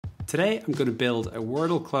Today I'm going to build a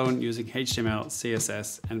Wordle clone using HTML,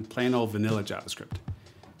 CSS, and plain old vanilla JavaScript.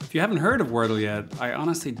 If you haven't heard of Wordle yet, I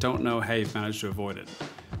honestly don't know how you've managed to avoid it.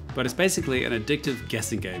 But it's basically an addictive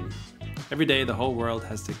guessing game. Every day the whole world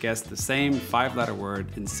has to guess the same 5-letter word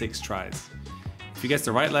in 6 tries. If you guess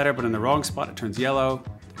the right letter but in the wrong spot, it turns yellow.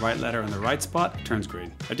 The right letter in the right spot, it turns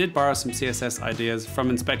green. I did borrow some CSS ideas from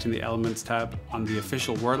inspecting the Elements tab on the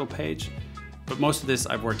official Wordle page, but most of this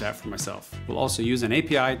I've worked out for myself. We'll also use an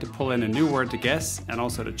API to pull in a new word to guess and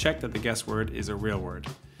also to check that the guess word is a real word.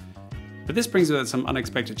 But this brings with it some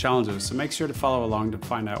unexpected challenges, so make sure to follow along to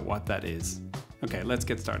find out what that is. Okay, let's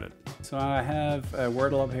get started. So I have a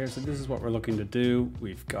Wordle up here, so this is what we're looking to do.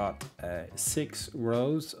 We've got 6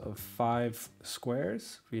 rows of 5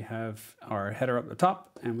 squares. We have our header up the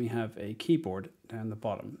top and we have a keyboard down the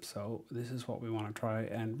bottom. So this is what we want to try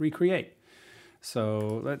and recreate.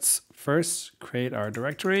 So let's first create our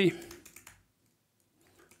directory.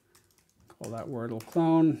 Call that Wordle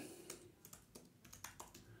clone.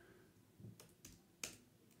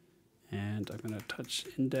 And I'm going to touch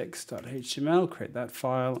index.html, create that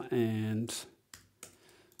file, and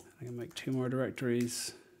I can make 2 more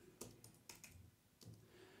directories,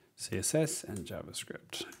 CSS and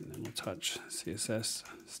JavaScript. And then we'll touch CSS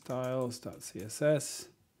styles.css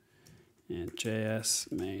and JS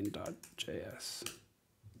main.js.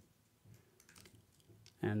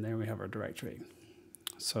 And there we have our directory.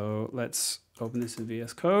 So let's open this in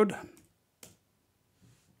VS Code.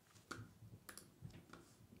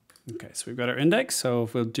 Okay, so we've got our index, so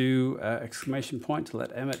if we'll do exclamation point to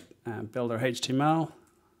let Emmett build our HTML,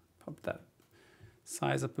 pop that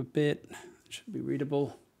size up a bit, it should be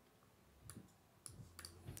readable.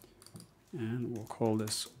 And we'll call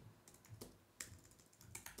this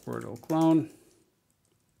Wordle clone.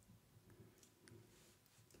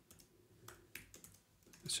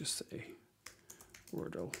 Let's just say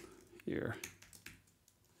Wordle here.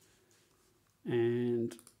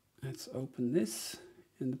 And let's open this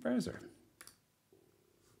in the browser.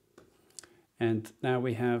 And now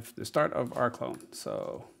we have the start of our clone.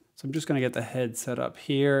 So I'm just going to get the head set up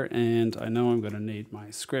here, and I know I'm going to need my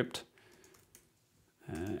script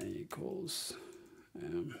equals,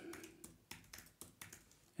 and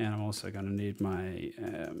I'm also going to need my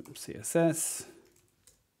CSS.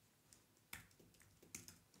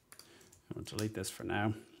 I'm going to delete this for now.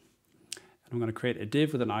 And I'm going to create a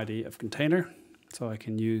div with an ID of container. So I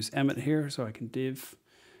can use Emmet here, so I can div,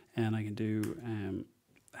 and I can do the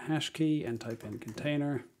hash key and type in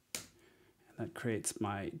container. And that creates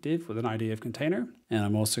my div with an ID of container. And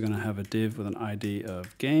I'm also going to have a div with an ID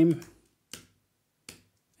of game.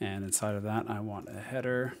 And inside of that, I want a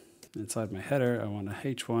header. Inside my header, I want a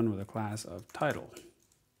h1 with a class of title.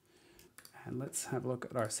 And let's have a look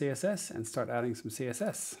at our CSS and start adding some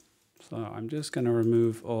CSS. So I'm just going to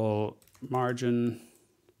remove all margin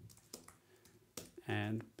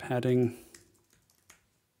and padding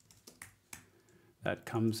that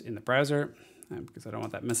comes in the browser because I don't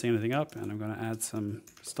want that messing anything up, and I'm going to add some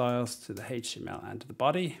styles to the HTML and to the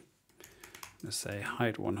body. Let's say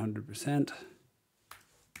height 100%,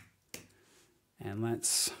 and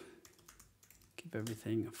let's give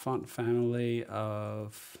everything a font family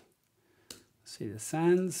of, see the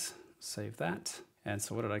sans, save that. And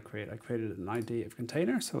so what did I create? I created an ID of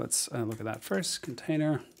container, so let's look at that first,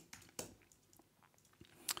 container.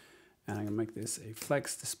 And I'm going to make this a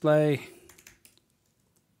flex display.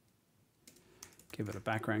 Give it a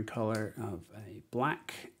background color of a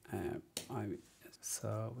black.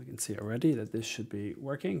 So we can see already that this should be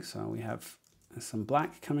working. So we have some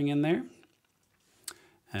black coming in there.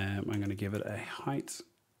 I'm going to give it a height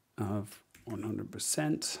of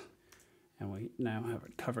 100%. And we now have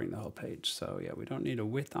it covering the whole page. So yeah, we don't need a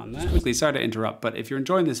width on that. Quickly, sorry to interrupt, but if you're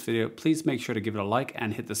enjoying this video, please make sure to give it a like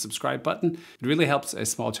and hit the subscribe button. It really helps a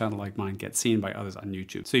small channel like mine get seen by others on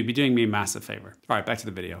YouTube. So you'd be doing me a massive favor. All right, back to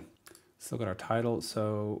the video. Let's look at our title.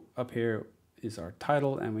 So up here is our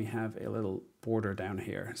title, and we have a little border down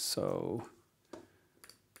here. So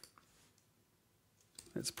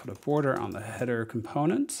let's put a border on the header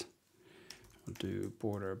component. We'll do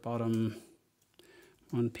border bottom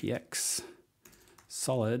 1px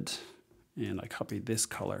solid, and I copied this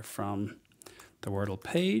color from the Wordle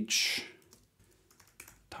page.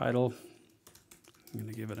 Title, I'm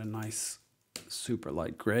going to give it a nice super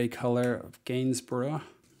light gray color of Gainsborough. I'll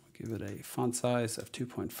give it a font size of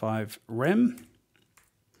 2.5 rem.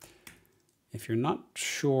 If you're not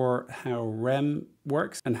sure how rem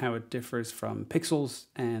works and how it differs from pixels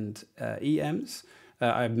and EMs,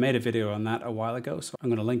 I made a video on that a while ago, so I'm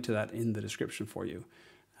going to link to that in the description for you.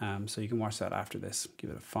 So you can watch that after this. Give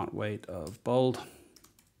it a font weight of bold.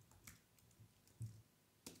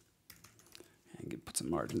 put some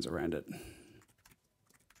margins around it.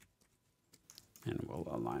 And we'll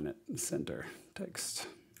align it center text.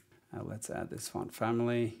 Now let's add this font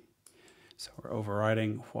family. So we're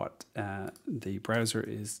overriding what the browser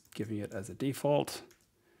is giving it as a default.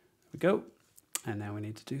 There we go. And now we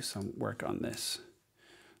need to do some work on this.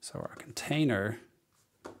 So our container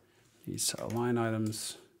needs to align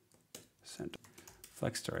items, center,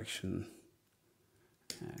 flex direction,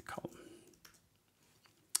 column.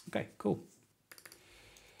 Okay, cool.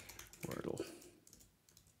 Wordle.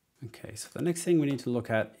 Okay, so the next thing we need to look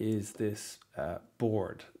at is this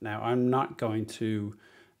board. Now, I'm not going to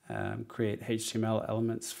create HTML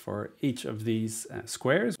elements for each of these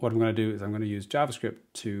squares. What I'm going to do is I'm going to use JavaScript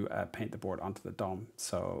to paint the board onto the DOM.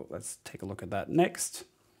 So let's take a look at that next.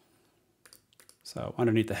 So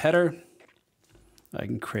underneath the header, I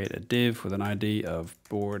can create a div with an ID of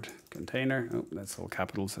board container. Oh, that's all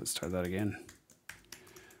capitals. Let's try that again.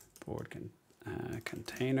 Board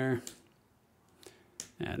container.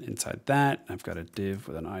 And inside that, I've got a div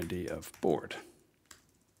with an ID of board.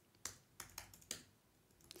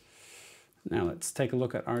 Now let's take a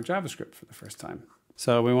look at our JavaScript for the first time.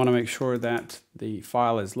 So we want to make sure that the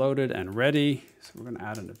file is loaded and ready. So we're going to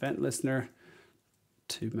add an event listener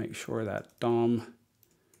to make sure that DOM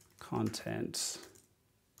content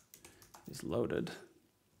is loaded.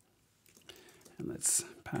 And let's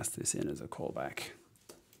pass this in as a callback.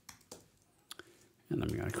 And then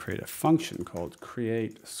we're going to create a function called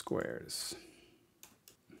create squares.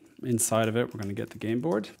 Inside of it, we're going to get the game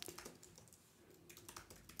board.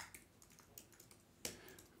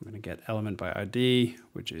 We're going to get element by ID,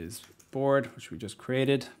 which is board, which we just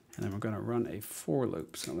created. And then we're going to run a for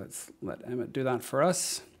loop. So let's let Emmett do that for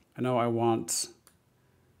us. I know I want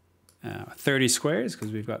 30 squares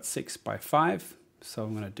because we've got 6 by 5. So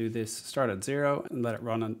I'm going to do this, start at 0 and let it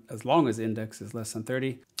run on, as long as index is less than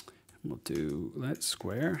 30. We'll do let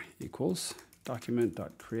square equals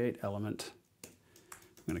document.create element.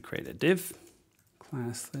 I'm going to create a div,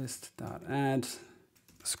 class list.add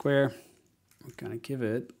square. We're going to give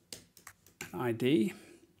it an ID,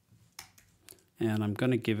 and I'm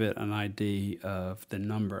going to give it an ID of the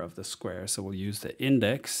number of the square. So we'll use the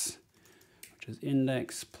index, which is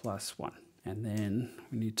index plus 1. And then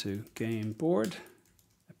we need to game board,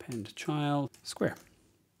 append child, square.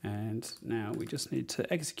 And now we just need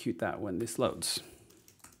to execute that when this loads.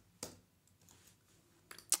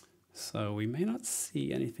 So we may not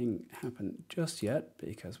see anything happen just yet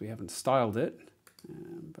because we haven't styled it.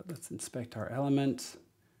 But let's inspect our element.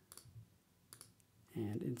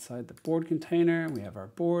 And inside the board container, we have our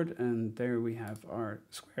board, and there we have our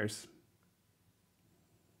squares.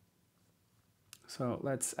 So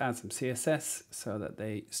let's add some CSS so that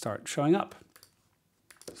they start showing up.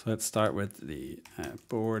 So let's start with the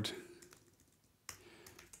board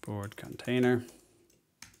container.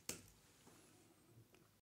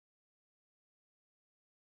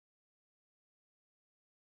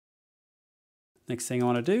 Next thing I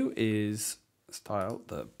want to do is style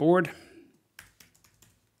the board.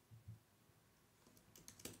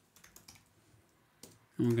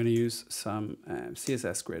 And we're going to use some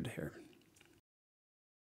CSS grid here.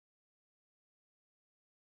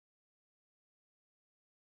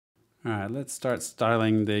 All right, let's start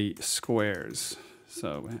styling the squares.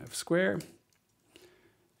 So we have square,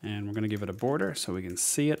 and we're going to give it a border so we can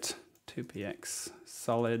see it. 2px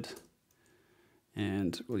solid,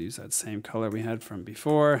 and we'll use that same color we had from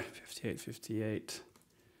before. 58, 58,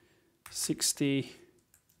 60.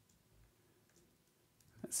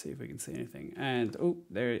 Let's see if we can see anything. And oh,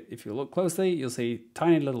 there, if you look closely, you'll see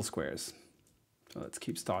tiny little squares. So let's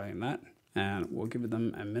keep styling that. And we'll give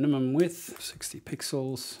them a minimum width, 60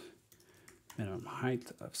 pixels. Minimum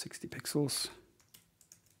height of 60 pixels.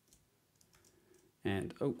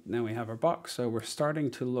 And oh, now we have our box. So we're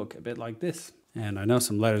starting to look a bit like this. And I know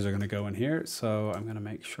some letters are going to go in here. So I'm going to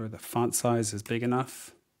make sure the font size is big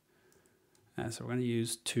enough. So we're going to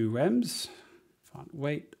use 2 rems, font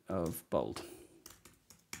weight of bold.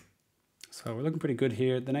 So we're looking pretty good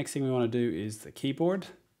here. The next thing we want to do is the keyboard.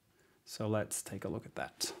 So let's take a look at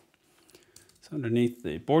that. So underneath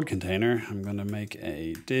the board container, I'm going to make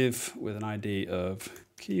a div with an ID of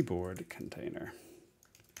keyboard container.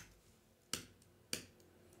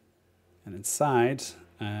 And inside,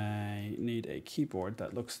 I need a keyboard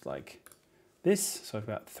that looks like this. So I've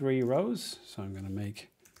got 3 rows. So I'm going to make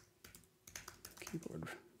keyboard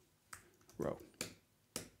row.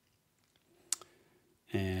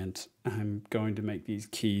 And I'm going to make these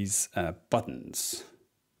keys buttons.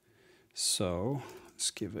 So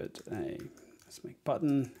let's give it a, let's make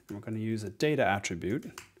button. And we're going to use a data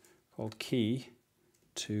attribute called key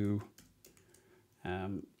to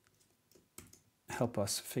help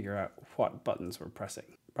us figure out what buttons we're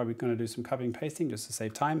pressing. Probably going to do some copying and pasting just to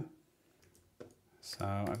save time. So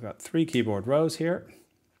I've got 3 keyboard rows here.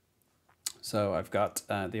 So I've got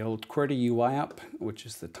the old QWERTY UI up, which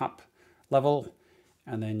is the top level.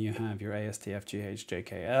 And then you have your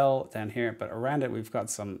ASTFGHJKL down here, but around it we've got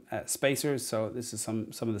some spacers. So this is some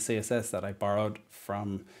of the CSS that I borrowed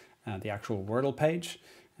from the actual Wordle page.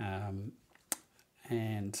 And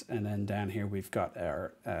then down here we've got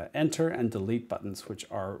our enter and delete buttons, which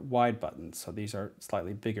are wide buttons. So these are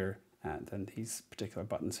slightly bigger than these particular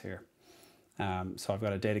buttons here. So I've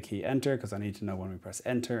got a data key enter because I need to know when we press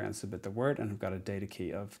enter and submit the word, and I've got a data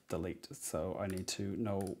key of delete. So I need to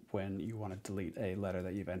know when you want to delete a letter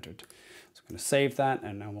that you've entered. So I'm going to save that,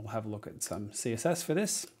 and now we'll have a look at some CSS for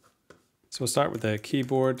this. So we'll start with the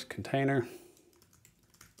keyboard container.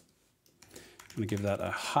 I'm going to give that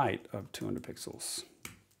a height of 200 pixels.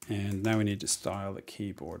 And now we need to style the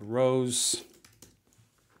keyboard rows.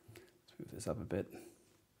 Let's move this up a bit.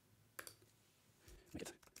 Make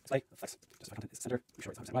it display, flex, just content is the center, make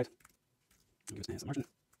sure it's 100% wide. And give it some margin.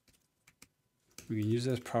 We can use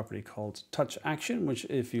this property called touch action, which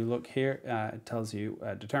if you look here, it tells you,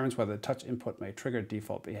 determines whether the touch input may trigger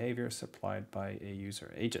default behavior supplied by a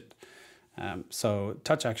user agent. So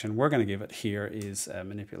touch action we're going to give it here is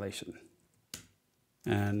manipulation.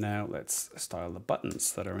 And now let's style the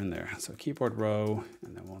buttons that are in there. So keyboard row,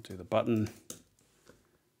 and then we'll do the button.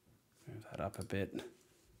 Move that up a bit.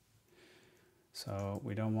 So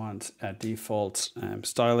we don't want a default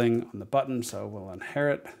styling on the button, so we'll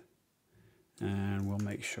inherit. And we'll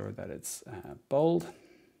make sure that it's bold.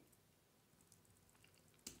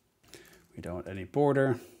 We don't want any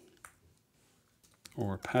border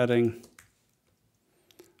or padding.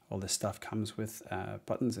 All this stuff comes with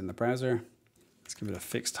buttons in the browser. Let's give it a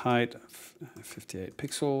fixed height of 58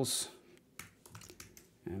 pixels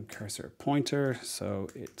and cursor pointer. So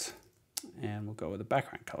and we'll go with the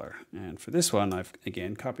background color. And for this one, I've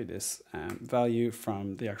again copied this value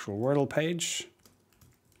from the actual Wordle page.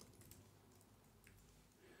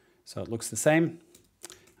 So it looks the same.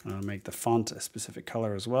 I'm going to make the font a specific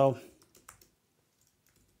color as well.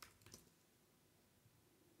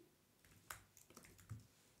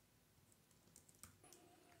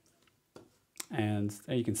 And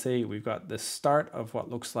there you can see we've got the start of what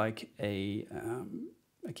looks like a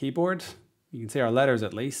keyboard. You can see our letters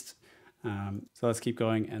at least. So let's keep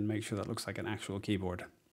going and make sure that looks like an actual keyboard.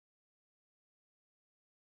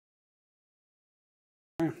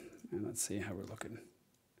 And let's see how we're looking.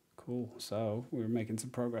 Cool, so we're making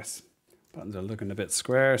some progress. Buttons are looking a bit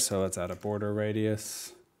square, so let's add a border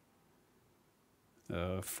radius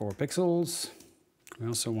of 4 pixels. We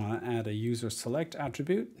also want to add a user select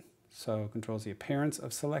attribute. So it controls the appearance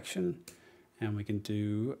of selection, and we can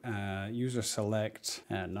do user select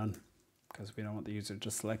none, because we don't want the user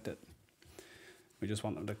to select it. We just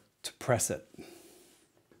want them to press it.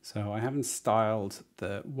 So I haven't styled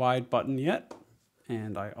the wide button yet,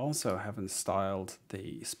 and I also haven't styled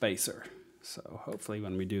the spacer. So hopefully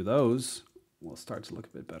when we do those, we'll start to look a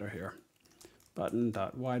bit better here.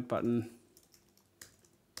 Button.wide button.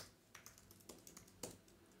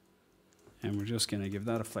 And we're just going to give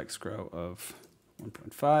that a flex grow of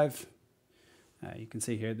 1.5. You can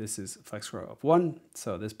see here this is a flex grow of 1.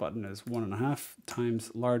 So this button is 1.5 times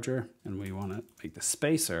larger. And we want to make the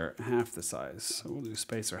spacer half the size. So we'll do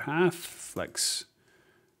spacer half, flex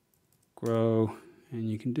grow, and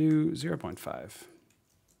you can do 0.5.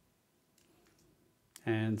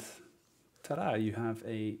 And ta-da, you have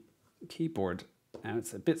a keyboard. Now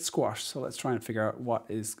it's a bit squashed, so let's try and figure out what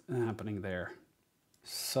is happening there.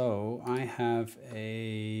 So I have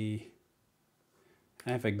a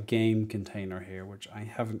game container here, which I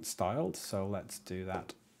haven't styled. So let's do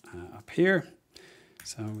that up here.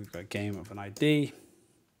 So we've got game of an ID.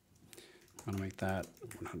 I'm going to make that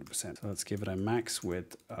 100%. So let's give it a max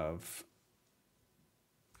width of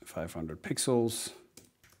 500 pixels.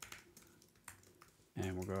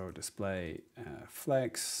 And we'll go display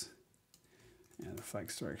flex and the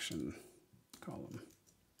flex direction column.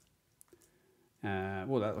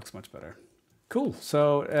 Well, that looks much better. Cool.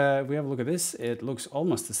 So if we have a look at this, it looks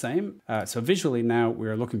almost the same. So visually now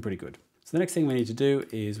we're looking pretty good. So the next thing we need to do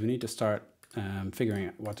is we need to start figuring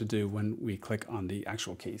out what to do when we click on the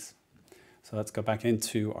actual keys. So let's go back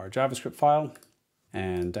into our JavaScript file.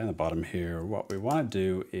 And down the bottom here, what we want to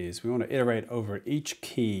do is we want to iterate over each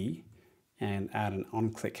key and add an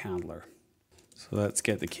on-click handler. So let's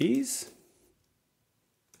get the keys.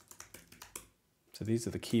 So these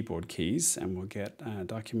are the keyboard keys, and we'll get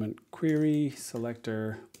document query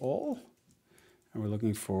selector all, and we're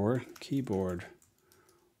looking for keyboard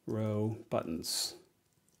row buttons.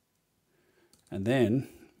 And then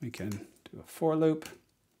we can do a for loop,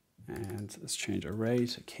 and let's change array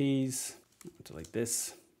to keys. Delete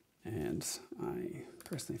this. And I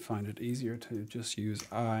personally find it easier to just use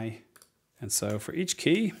I. And so for each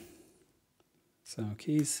key, so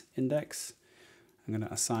keys index, I'm going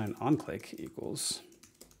to assign onClick equals.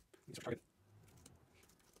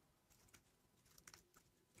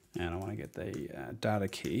 And I want to get the data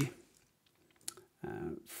key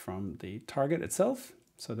from the target itself.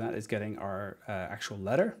 So that is getting our actual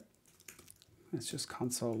letter. Let's just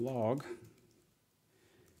console log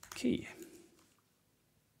key.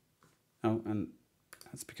 Oh, and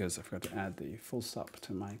that's because I forgot to add the full stop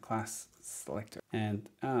to my class selector. And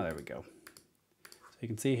there we go. So you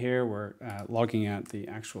can see here we're logging out the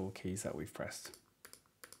actual keys that we've pressed.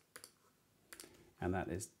 And that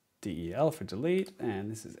is DEL for delete,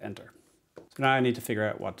 and this is enter. So now I need to figure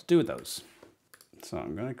out what to do with those. So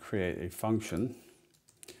I'm going to create a function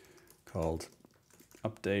called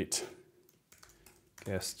update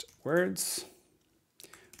guessed words,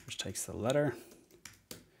 which takes the letter.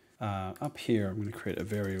 Up here, I'm going to create a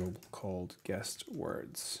variable called guessed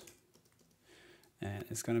words. And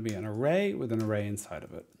it's going to be an array with an array inside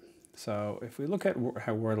of it. So if we look at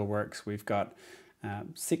how Wordle works, we've got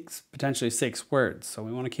potentially six words. So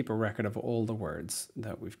we want to keep a record of all the words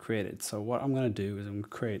that we've created. So what I'm going to do is I'm going to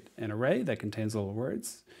create an array that contains all the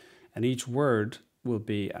words, and each word will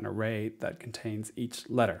be an array that contains each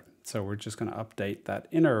letter. So we're just going to update that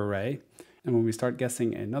inner array, and when we start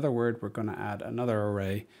guessing another word, we're going to add another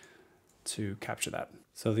array to capture that.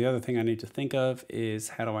 So the other thing I need to think of is,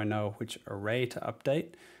 how do I know which array to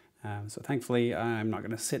update? So thankfully, I'm not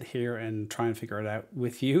going to sit here and try and figure it out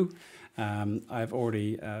with you. I've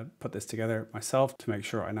already put this together myself to make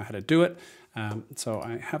sure I know how to do it. So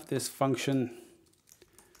I have this function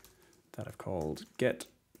that I've called get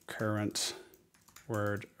current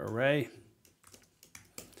word array.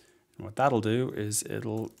 And what that'll do is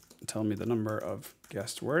it'll tell me the number of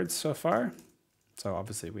guessed words so far. So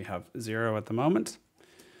obviously we have 0 at the moment.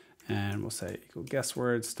 And we'll say equal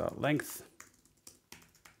guesswords.length.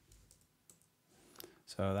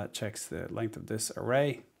 So that checks the length of this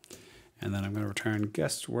array. And then I'm going to return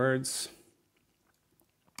guessed words,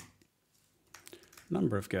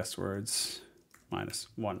 number of guessed words minus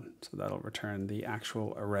 1. So that'll return the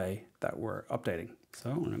actual array that we're updating.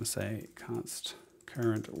 So I'm going to say const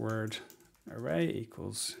current word array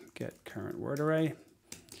equals get current word array.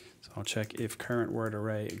 So I'll check if current word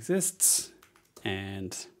array exists,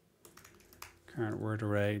 and current word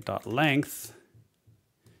array dot length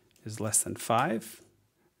is less than 5,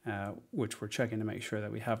 which we're checking to make sure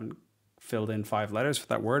that we haven't filled in 5 letters for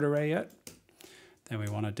that word array yet. Then we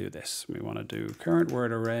want to do this. We want to do current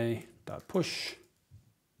word array dot push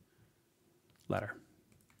letter.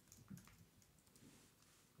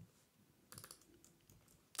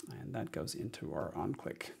 And that goes into our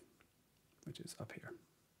onClick, which is up here.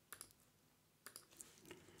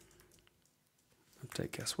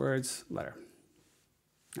 Update guess words, letter.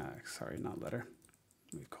 Sorry, not letter.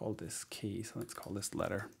 We called this key, so let's call this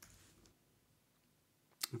letter.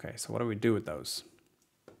 Okay, so what do we do with those?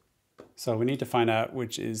 So we need to find out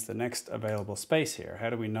which is the next available space here. How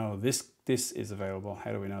do we know this is available?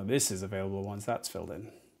 How do we know this is available once that's filled in?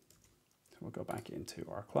 So we'll go back into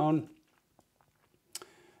our clone.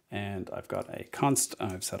 And I've got a const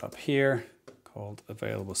I've set up here called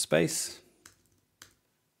available space.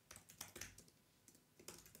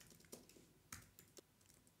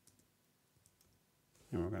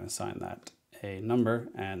 And we're going to assign that a number,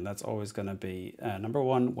 and that's always going to be number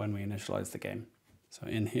 1 when we initialize the game. So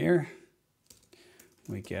in here,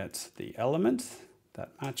 we get the element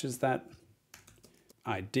that matches that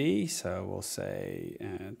ID. So we'll say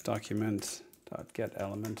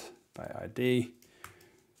document.getElement by ID.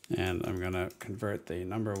 And I'm going to convert the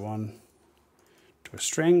number 1 to a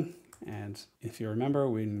string. And if you remember,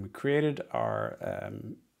 when we created our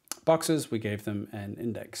boxes, we gave them an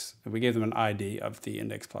index. We gave them an ID of the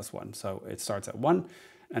index plus 1. So it starts at 1.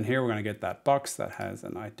 And here we're going to get that box that has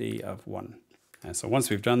an ID of 1. And so once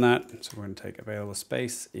we've done that, so we're going to take available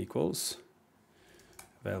space equals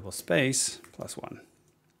available space plus 1.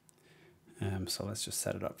 So let's just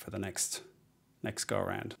set it up for the next go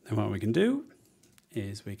around. And what we can do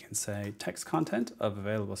is we can say text content of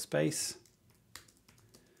available space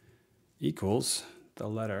equals the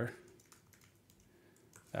letter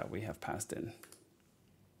that we have passed in.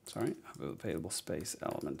 Sorry, available space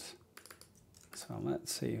element. So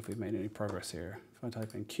let's see if we've made any progress here. If I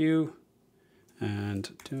type in Q,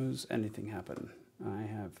 and does anything happen? I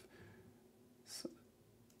have,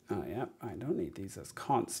 oh yeah, I don't need these as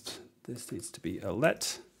const. This needs to be a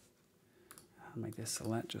let. I'll make this a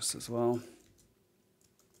let just as well.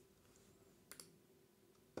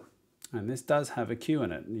 And this does have a Q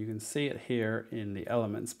in it. And you can see it here in the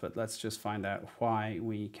elements, but let's just find out why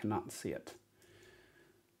we cannot see it.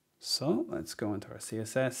 So let's go into our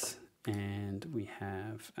CSS, and we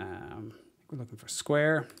have, we're looking for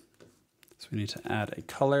square. So we need to add a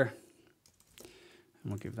color,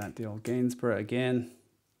 and we'll give that the old Gainsborough again.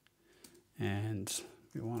 And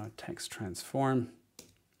we want a text transform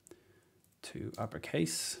to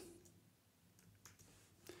uppercase.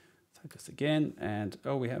 Type this again, and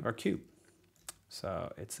oh, we have our cube.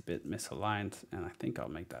 So it's a bit misaligned, and I think I'll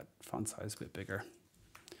make that font size a bit bigger.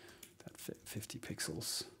 That fit 50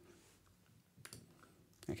 pixels.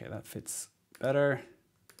 Okay, that fits better.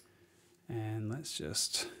 And let's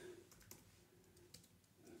just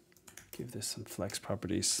give this some flex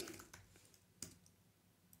properties.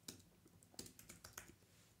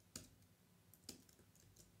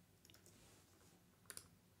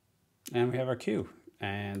 And we have our Q.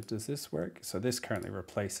 And does this work? So this currently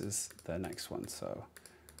replaces the next one. So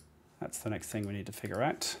that's the next thing we need to figure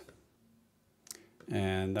out.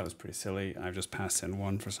 And that was pretty silly. I've just passed in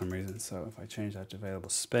 1 for some reason. So if I change that to available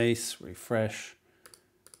space, refresh,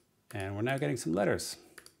 and we're now getting some letters.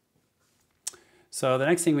 So the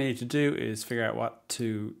next thing we need to do is figure out what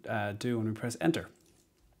to do when we press enter.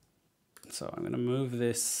 So I'm going to move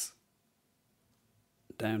this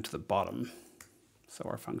down to the bottom, so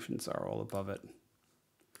our functions are all above it.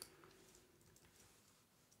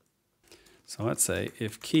 So let's say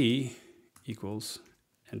if key equals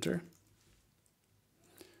enter.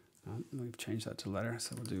 We've changed that to letter,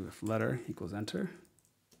 so we'll do if letter equals enter.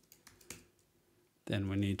 Then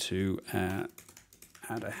we need to add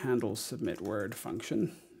a handle submit word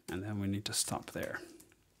function, and then we need to stop there.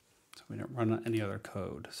 So we don't run any other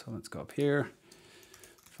code. So let's go up here,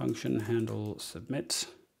 function handle submit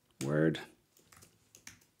word.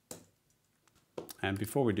 And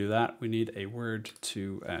before we do that, we need a word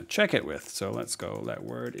to check it with. So let's go let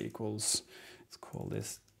word equals, let's call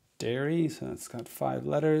this dairy. So it's got 5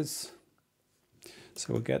 letters.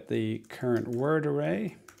 So we'll get the current word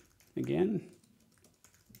array again.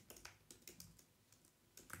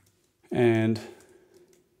 And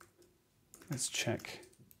let's check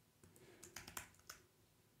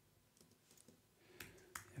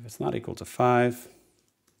if it's not equal to 5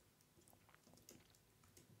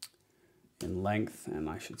 in length, and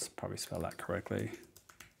I should probably spell that correctly.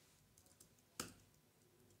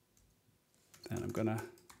 Then I'm gonna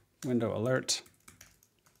window alert,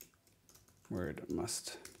 word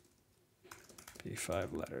must be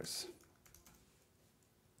 5 letters.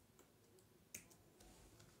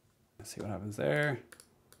 Let's see what happens there.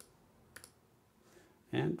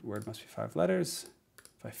 And word must be 5 letters.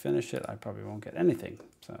 If I finish it, I probably won't get anything.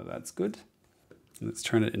 So that's good. Let's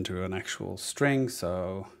turn it into an actual string.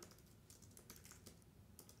 So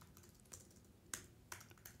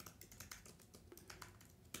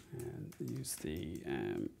and use the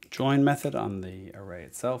join method on the array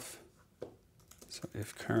itself. So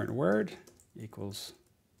if current word equals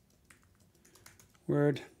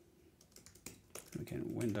word, we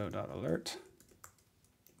can window.alert.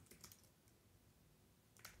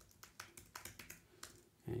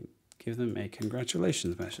 And give them a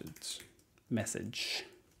congratulations message.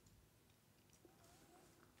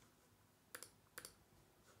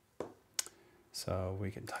 So we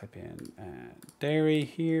can type in dairy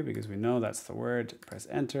here because we know that's the word, press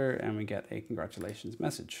enter, and we get a congratulations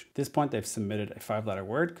message. At this point, they've submitted a 5-letter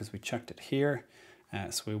word because we checked it here.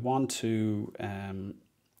 So we want to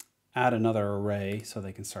add another array so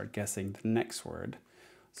they can start guessing the next word.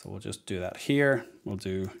 So we'll just do that here. We'll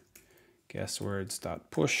do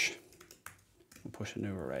guesswords.push. We'll push a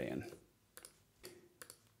new array in.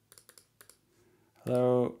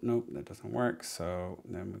 Hello, nope, that doesn't work. So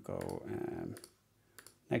then we go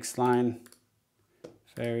next line,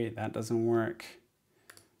 fairy, that doesn't work.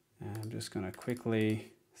 And I'm just gonna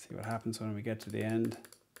quickly see what happens when we get to the end.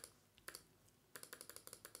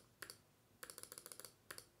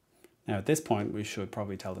 Now at this point, we should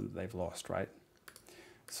probably tell them that they've lost, right?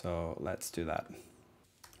 So let's do that.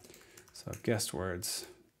 So guessed words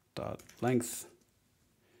dot length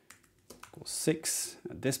equals 6.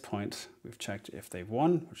 At this point, we've checked if they've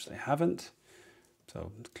won, which they haven't.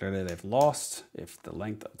 So clearly they've lost. If the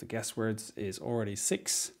length of the guess words is already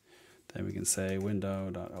 6, then we can say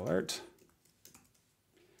window.alert.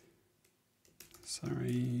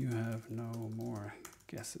 Sorry, you have no more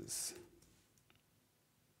guesses.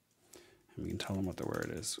 And we can tell them what the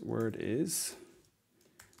word is. Word is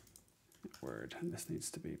word, and this needs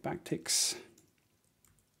to be backticks.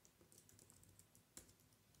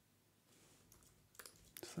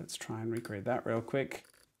 So let's try and recreate that real quick.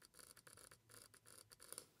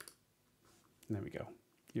 And there we go.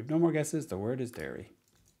 You have no more guesses. The word is dairy.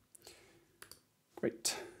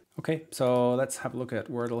 Great. Okay, so let's have a look at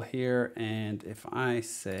Wordle here. And if I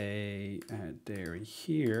say dairy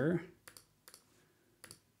here,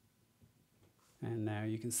 and now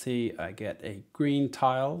you can see I get a green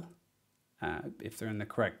tile if they're in the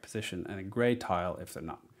correct position and a gray tile if they're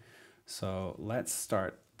not. So let's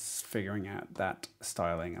start figuring out that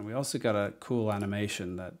styling. And we also got a cool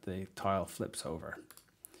animation that the tile flips over.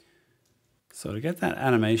 So to get that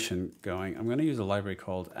animation going, I'm going to use a library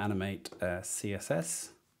called Animate CSS.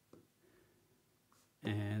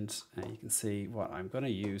 And you can see what I'm going to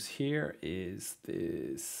use here is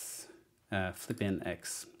this flip in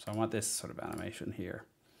X. So I want this sort of animation here.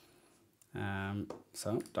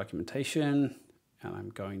 So documentation, and I'm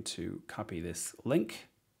going to copy this link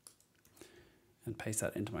and paste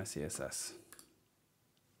that into my CSS.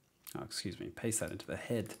 Oh, excuse me, paste that into the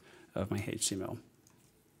head of my HTML.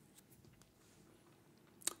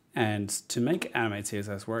 And to make Animate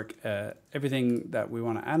CSS work, everything that we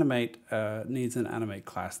want to animate needs an animate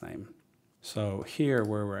class name. So here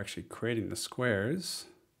where we're actually creating the squares,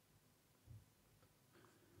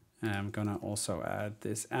 I'm going to also add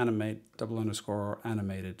this animate _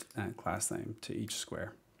 animated class name to each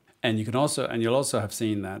square. And you can also, and you'll also have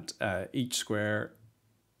seen that each square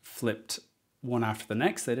flipped one after the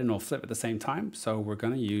next. They didn't all flip at the same time. So we're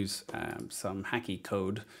going to use some hacky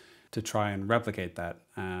code to try and replicate that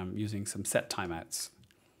using some set timeouts.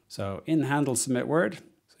 So in handle submit word,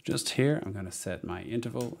 so just here, I'm going to set my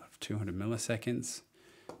interval of 200 milliseconds.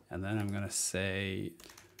 And then I'm going to say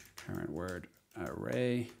current word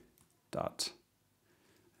array dot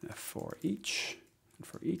for each. And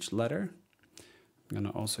for each letter, I'm going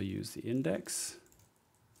to also use the index.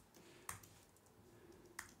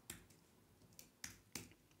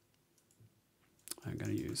 I'm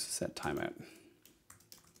going to use set timeout.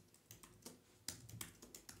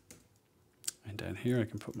 And down here I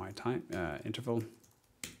can put my time interval.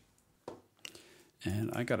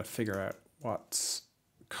 And I got to figure out what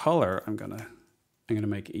color I'm gonna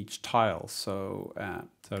make each tile. So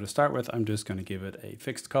so to start with, I'm just going to give it a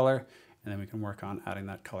fixed color, and then we can work on adding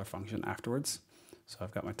that color function afterwards. So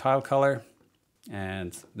I've got my tile color,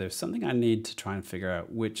 and there's something I need to try and figure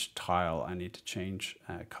out which tile I need to change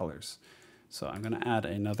colors. So I'm going to add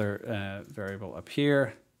another variable up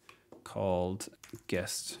here called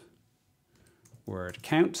guessed word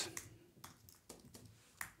count,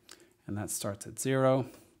 and that starts at 0.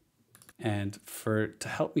 And to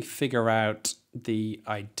help me figure out the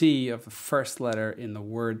ID of the first letter in the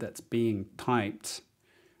word that's being typed,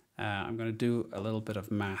 I'm going to do a little bit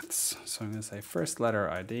of maths. So I'm going to say first letter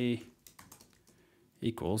ID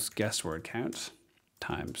equals guessed word count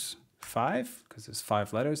times 5, because there's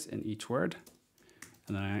 5 letters in each word.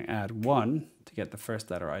 And then I add 1 to get the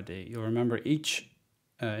first letter ID. You'll remember each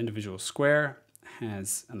individual square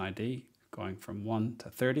has an ID going from 1 to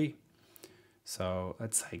 30. So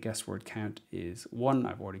let's say guessed word count is 1.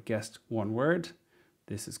 I've already guessed one word.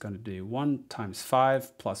 This is going to do 1 times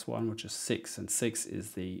 5 plus 1, which is 6. And 6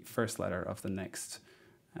 is the first letter of the next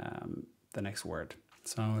word.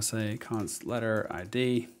 So I'll say const letter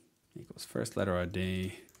ID equals first letter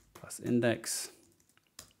ID plus index.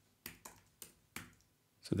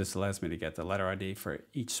 So this allows me to get the letter ID for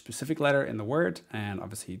each specific letter in the word. And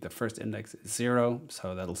obviously the first index is 0.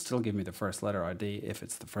 So that'll still give me the first letter ID if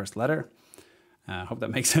it's the first letter. I hope that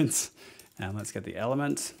makes sense. And let's get the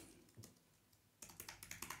element.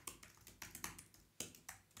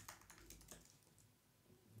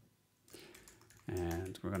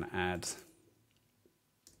 And we're going to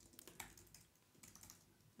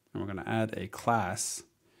add a class,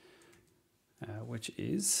 which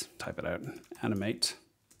is, type it out, animate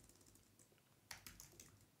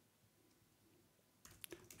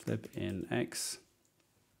flip in X.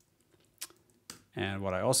 And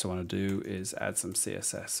what I also want to do is add some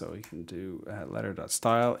CSS. So you can do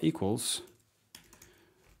letter.style equals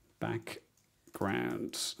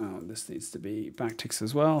background. Oh, this needs to be backticks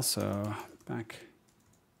as well. So background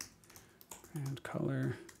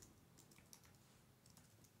color.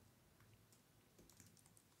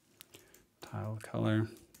 Tile color.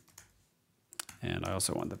 And I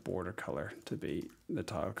also want the border color to be the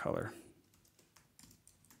tile color.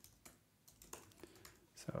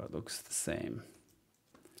 So it looks the same.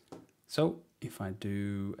 So if I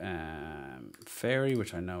do fairy,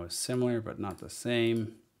 which I know is similar but not the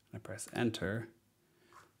same, I press enter,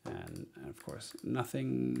 and of course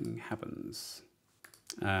nothing happens.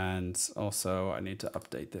 And also I need to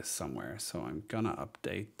update this somewhere. So I'm gonna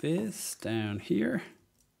update this down here.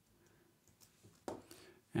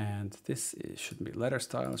 And this shouldn't be letter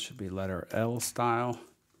style, it should be letter L style.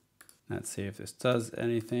 Let's see if this does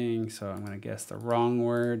anything. So I'm going to guess the wrong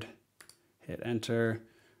word, hit enter.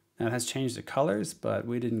 Now it has changed the colors, but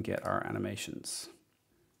we didn't get our animations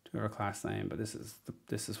to our class name. But this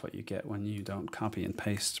is what you get when you don't copy and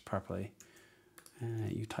paste properly.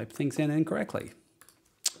 You type things in incorrectly.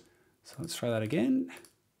 So let's try that again.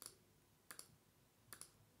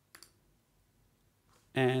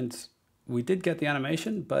 And we did get the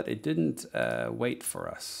animation, but it didn't wait for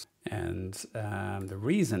us. And the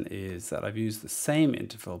reason is that I've used the same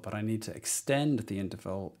interval, but I need to extend the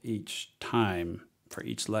interval each time for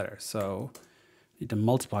each letter. So I need to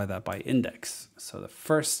multiply that by index. So the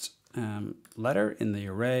first letter in the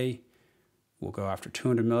array will go after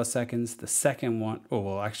 200 milliseconds. The second one,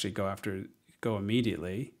 will actually go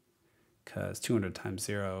immediately, because 200 times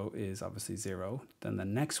 0 is obviously 0. Then the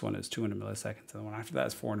next one is 200 milliseconds, and the one after that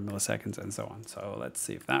is 400 milliseconds, and so on. So let's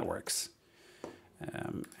see if that works.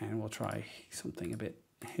 And we'll try something a bit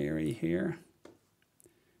hairy here.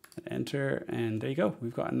 And enter, and there you go.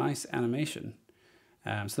 We've got a nice animation.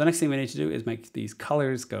 So the next thing we need to do is make these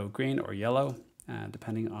colors go green or yellow,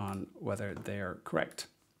 depending on whether they're correct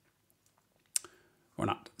or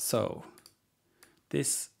not. So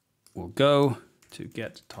this will go to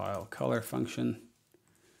get tile color function.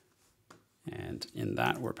 And in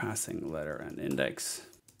that, we're passing letter and index.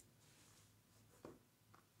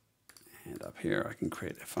 And up here, I can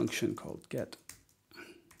create a function called get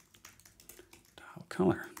tile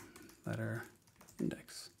color, letter,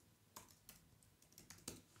 index.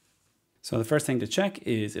 So the first thing to check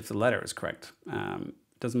is if the letter is correct. It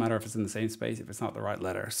doesn't matter if it's in the same space, if it's not the right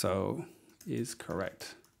letter. So is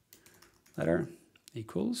correct letter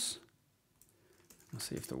equals. We'll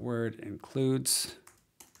see if the word includes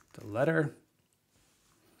the letter.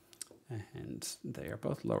 And they are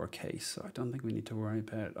both lowercase, so I don't think we need to worry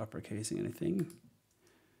about uppercasing anything.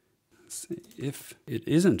 Let's see if it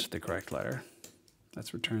isn't the correct letter.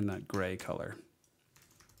 Let's return that gray color.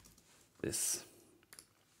 This.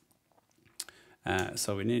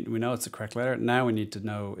 So we know it's the correct letter. Now we need to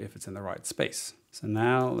know if it's in the right space. So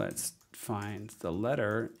now let's find the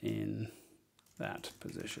letter in that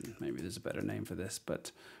position. Maybe there's a better name for this,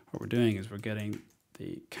 but what we're doing is we're getting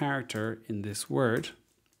the character in this word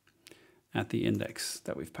at the index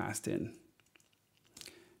that we've passed in.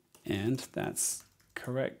 And that's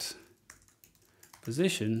correct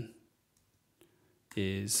position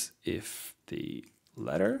is if the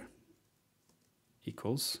letter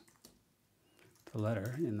equals the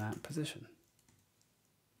letter in that position.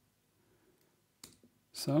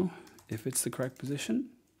 So if it's the correct position,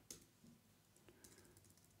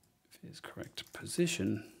 if it is correct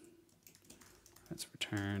position, let's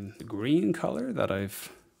return the green color that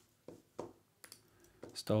I've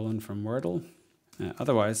stolen from Wordle.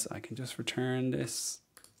 Otherwise, I can just return this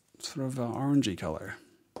sort of orangey color.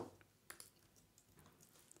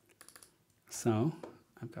 So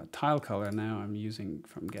I've got tile color now I'm using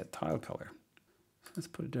from get tile color. So let's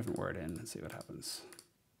put a different word in and see what happens.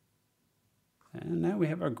 And now we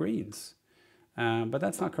have our greens. But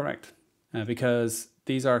that's not correct because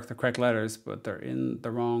these are the correct letters, but they're in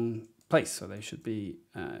the wrong place. So they should be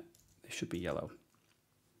yellow.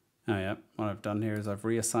 Oh yeah, what I've done here is I've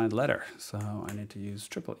reassigned letter. So I need to use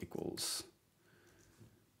triple equals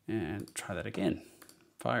and try that again.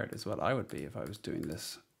 Fired is what I would be if I was doing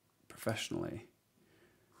this professionally.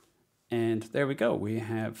 And there we go. We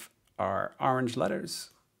have our orange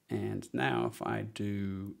letters. And now if I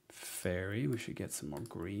do fairy, we should get some more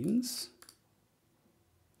greens.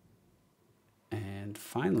 And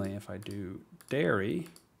finally, if I do dairy,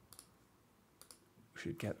 we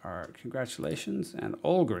should get our congratulations and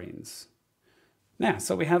all greens. Now,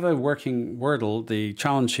 so we have a working Wordle. The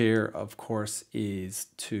challenge here, of course, is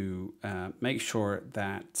to make sure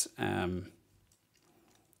that we're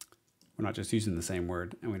not just using the same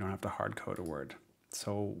word and we don't have to hard code a word.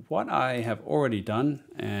 So what I have already done,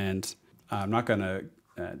 and I'm not going to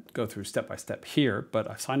go through step by step here, but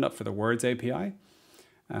I've signed up for the Words API.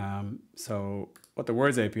 So what the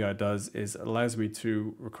Words API does is it allows me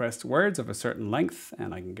to request words of a certain length,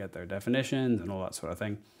 and I can get their definitions and all that sort of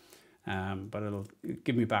thing. But it'll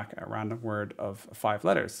give me back a random word of 5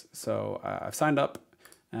 letters. So I've signed up.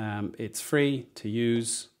 It's free to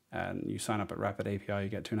use. And you sign up at Rapid API, you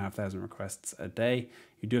get 2,500 requests a day.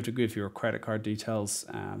 You do have to give your credit card details,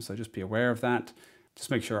 so just be aware of that.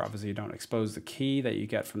 Just make sure, obviously, you don't expose the key that you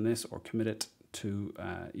get from this or commit it to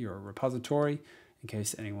your repository in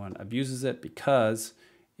case anyone abuses it, because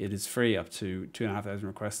it is free up to 2,500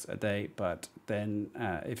 requests a day. But then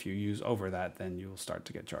if you use over that, then you'll start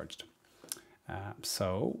to get charged.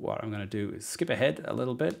 So what I'm going to do is skip ahead a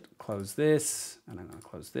little bit, close this, and I'm going to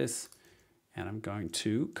close this. and I'm going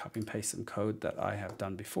to copy and paste some code that I have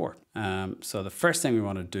done before. So the first thing we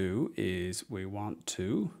want to do is we want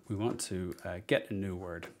to get a new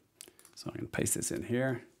word. So I'm going to paste this in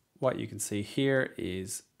here. What you can see here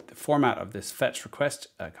is the format of this fetch request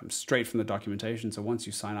comes straight from the documentation. So once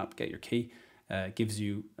you sign up, get your key, gives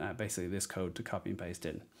you basically this code to copy and paste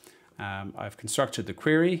in. I've constructed the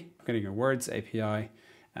query, getting your words API,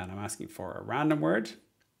 and I'm asking for a random word.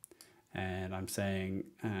 And I'm saying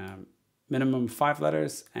minimum 5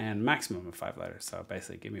 letters and maximum of 5 letters. So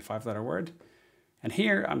basically give me a 5-letter word. And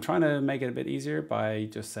here I'm trying to make it a bit easier by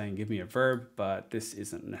just saying give me a verb, but this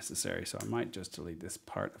isn't necessary. So I might just delete this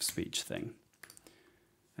part of speech thing.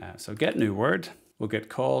 So get new word will get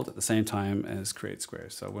called at the same time as create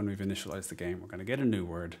squares. So when we've initialized the game, we're going to get a new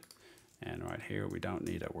word. And right here, we don't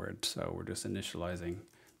need a word. So we're just initializing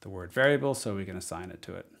the word variable so we can assign it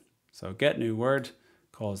to it. So get new word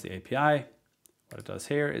calls the API. What it does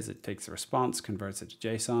here is it takes the response, converts it to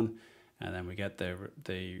JSON, and then we get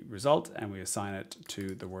the result and we assign it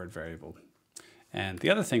to the word variable. And the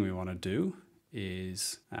other thing we want to do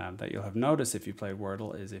is that you'll have noticed if you play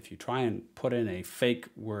Wordle is if you try and put in a fake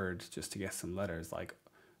word just to get some letters, like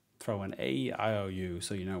throw an A, I, O, U,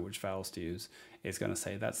 so you know which vowels to use, it's going to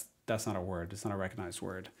say that's not a word, it's not a recognized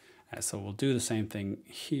word. So we'll do the same thing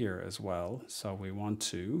here as well. So we want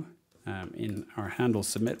to, in our handle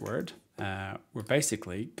submit word, we're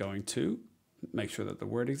basically going to make sure that the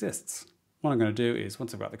word exists. What I'm going to do is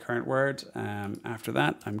once I've got the current word, after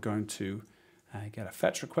that I'm going to get a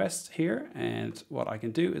fetch request here, and what I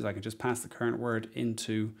can do is I can just pass the current word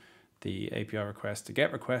into the API request to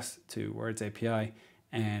get request to words API,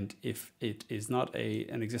 and if it is not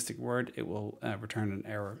an existing word, it will return an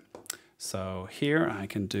error. So here I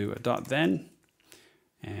can do a dot then,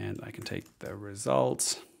 and I can take the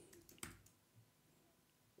result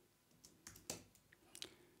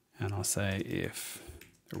and I'll say if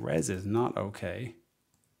the res is not okay,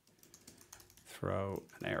 throw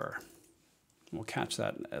an error. We'll catch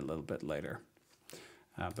that a little bit later.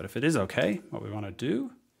 But if it is okay, what we want to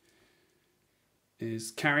do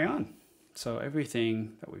is carry on. So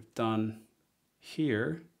everything that we've done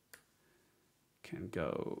here can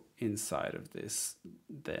go inside of this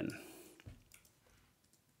then.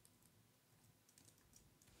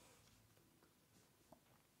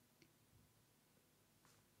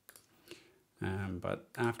 But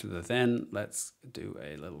after the then, let's do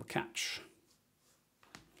a little catch.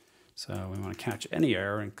 So we want to catch any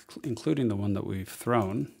error, including the one that we've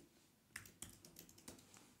thrown.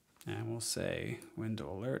 And we'll say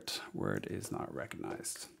window alert, word is not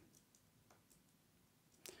recognized.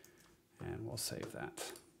 And we'll save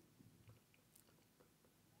that.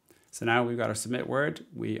 So now we've got our submit word.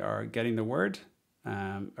 We are getting the word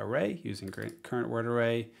array using current word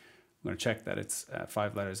array. We're going to check that it's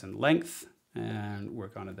 5 letters in length. And we're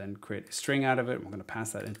going to then create a string out of it. We're going to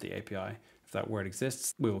pass that into the API. If that word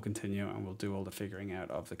exists, we will continue and we'll do all the figuring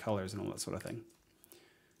out of the colors and all that sort of thing.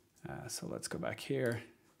 So let's go back here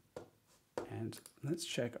and let's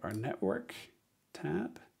check our network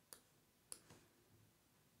tab.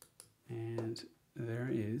 And there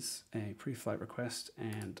is a pre-flight request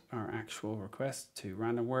and our actual request to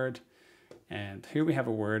random word. And here we have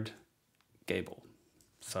a word, Gable.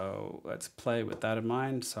 So let's play with that in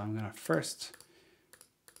mind. So I'm going to first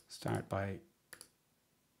start by,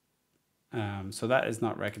 so that is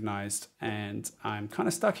not recognized. And I'm kind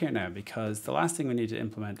of stuck here now because the last thing we need to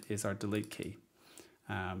implement is our delete key.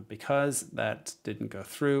 Because that didn't go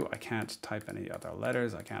through, I can't type any other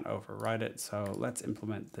letters. I can't override it. So let's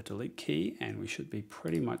implement the delete key and we should be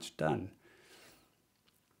pretty much done.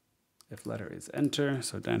 If letter is enter,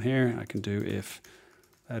 so down here I can do if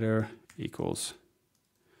letter equals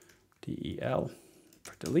del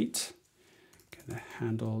for delete. Gonna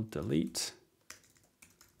handle delete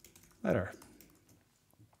letter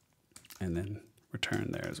and then return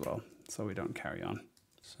there as well so we don't carry on.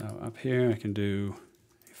 So up here I can do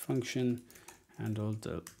a function handle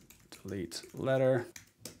delete letter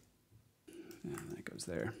and that goes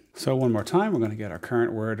there. So one more time, we're going to get our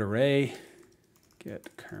current word array,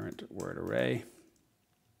 get current word array,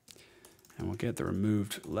 and we'll get the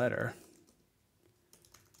removed letter,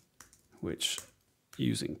 which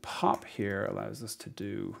using pop here allows us to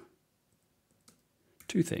do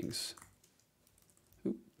two things.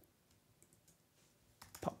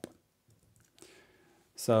 Pop.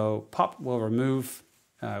 So pop will remove,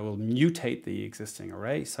 will mutate the existing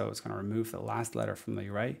array. So it's going to remove the last letter from the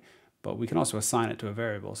array, but we can also assign it to a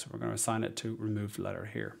variable. So we're going to assign it to removed letter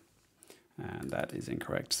here. And that is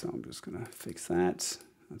incorrect. So I'm just going to fix that.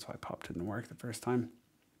 That's why pop didn't work the first time.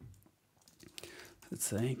 Let's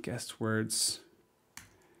say guessed words,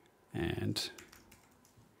 and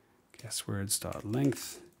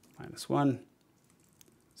guesswords.length -1.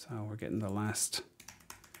 So we're getting the last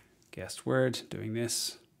guessed word, doing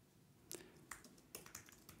this.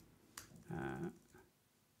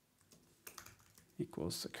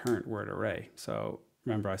 Equals the current word array. So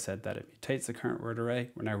remember I said that it mutates the current word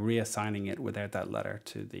array. We're now reassigning it without that letter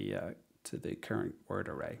to the current word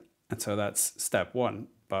array. And so that's step 1,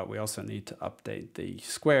 but we also need to update the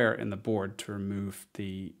square in the board to remove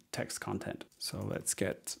the text content. So let's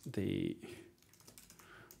get the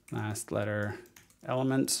last letter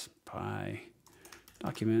element by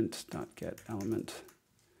document.getElement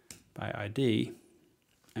by ID.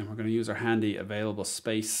 And we're going to use our handy available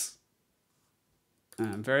space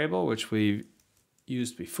variable, which we've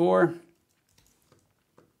used before.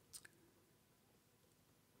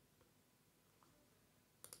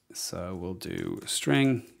 So we'll do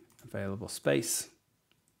string available space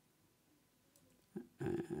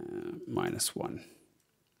 -1.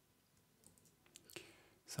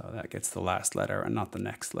 So that gets the last letter and not the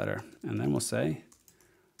next letter. And then we'll say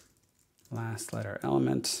last letter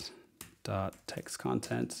element dot text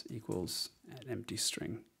content equals an empty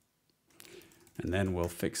string. And then we'll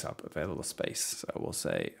fix up available space. So we'll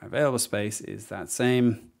say available space is that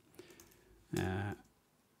same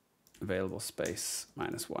available space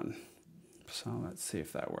 -1. So let's see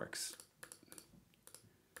if that works.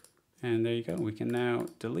 And there you go. We can now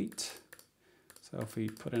delete. So if we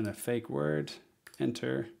put in a fake word,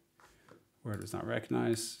 enter, word was not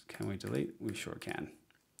recognized. Can we delete? We sure can.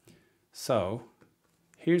 So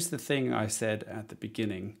here's the thing I said at the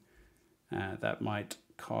beginning that might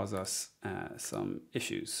cause us some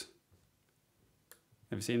issues.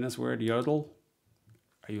 Have you seen this word, yodel?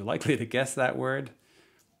 Are you likely to guess that word?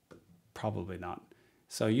 Probably not.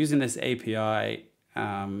 So using this API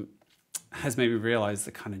has made me realize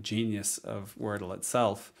the kind of genius of Wordle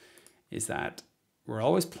itself is that we're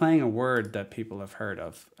always playing a word that people have heard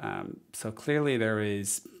of. So clearly there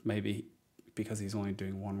is, maybe because he's only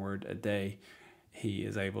doing one word a day, he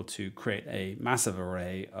is able to create a massive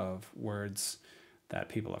array of words that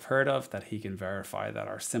people have heard of, that he can verify that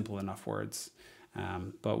are simple enough words.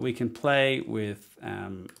 But we can play with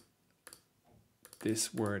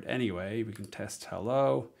this word anyway. We can test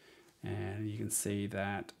hello, and you can see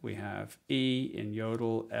that we have E in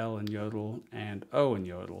yodel, L in yodel, and O in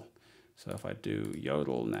yodel. So if I do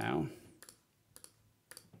yodel now,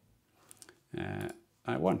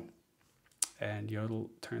 I won, and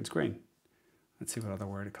yodel turns green. Let's see what other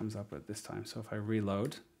word it comes up with this time. So if I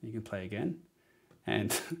reload, you can play again.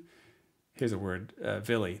 And here's a word,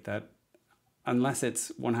 villi, that unless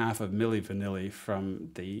it's 1/2 of Milli Vanilli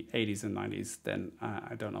from the 80s and 90s, then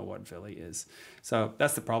I don't know what villi is. So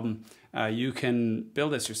that's the problem. You can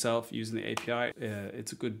build this yourself using the API.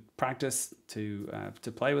 It's a good practice to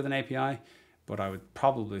play with an API, but I would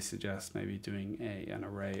probably suggest maybe doing an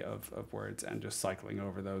array of words and just cycling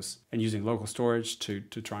over those and using local storage to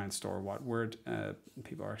try and store what word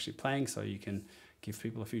people are actually playing, so you can give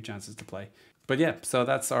people a few chances to play. But yeah, so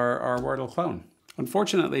that's our Wordle clone.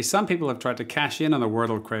 Unfortunately, some people have tried to cash in on the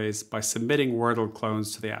Wordle craze by submitting Wordle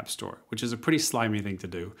clones to the App Store, which is a pretty slimy thing to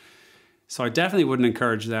do. So I definitely wouldn't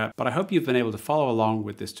encourage that, but I hope you've been able to follow along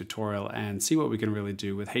with this tutorial and see what we can really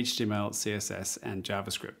do with HTML, CSS, and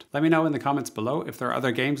JavaScript. Let me know in the comments below if there are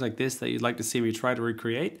other games like this that you'd like to see me try to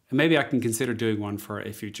recreate, and maybe I can consider doing one for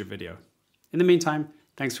a future video. In the meantime,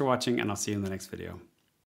 thanks for watching, and I'll see you in the next video.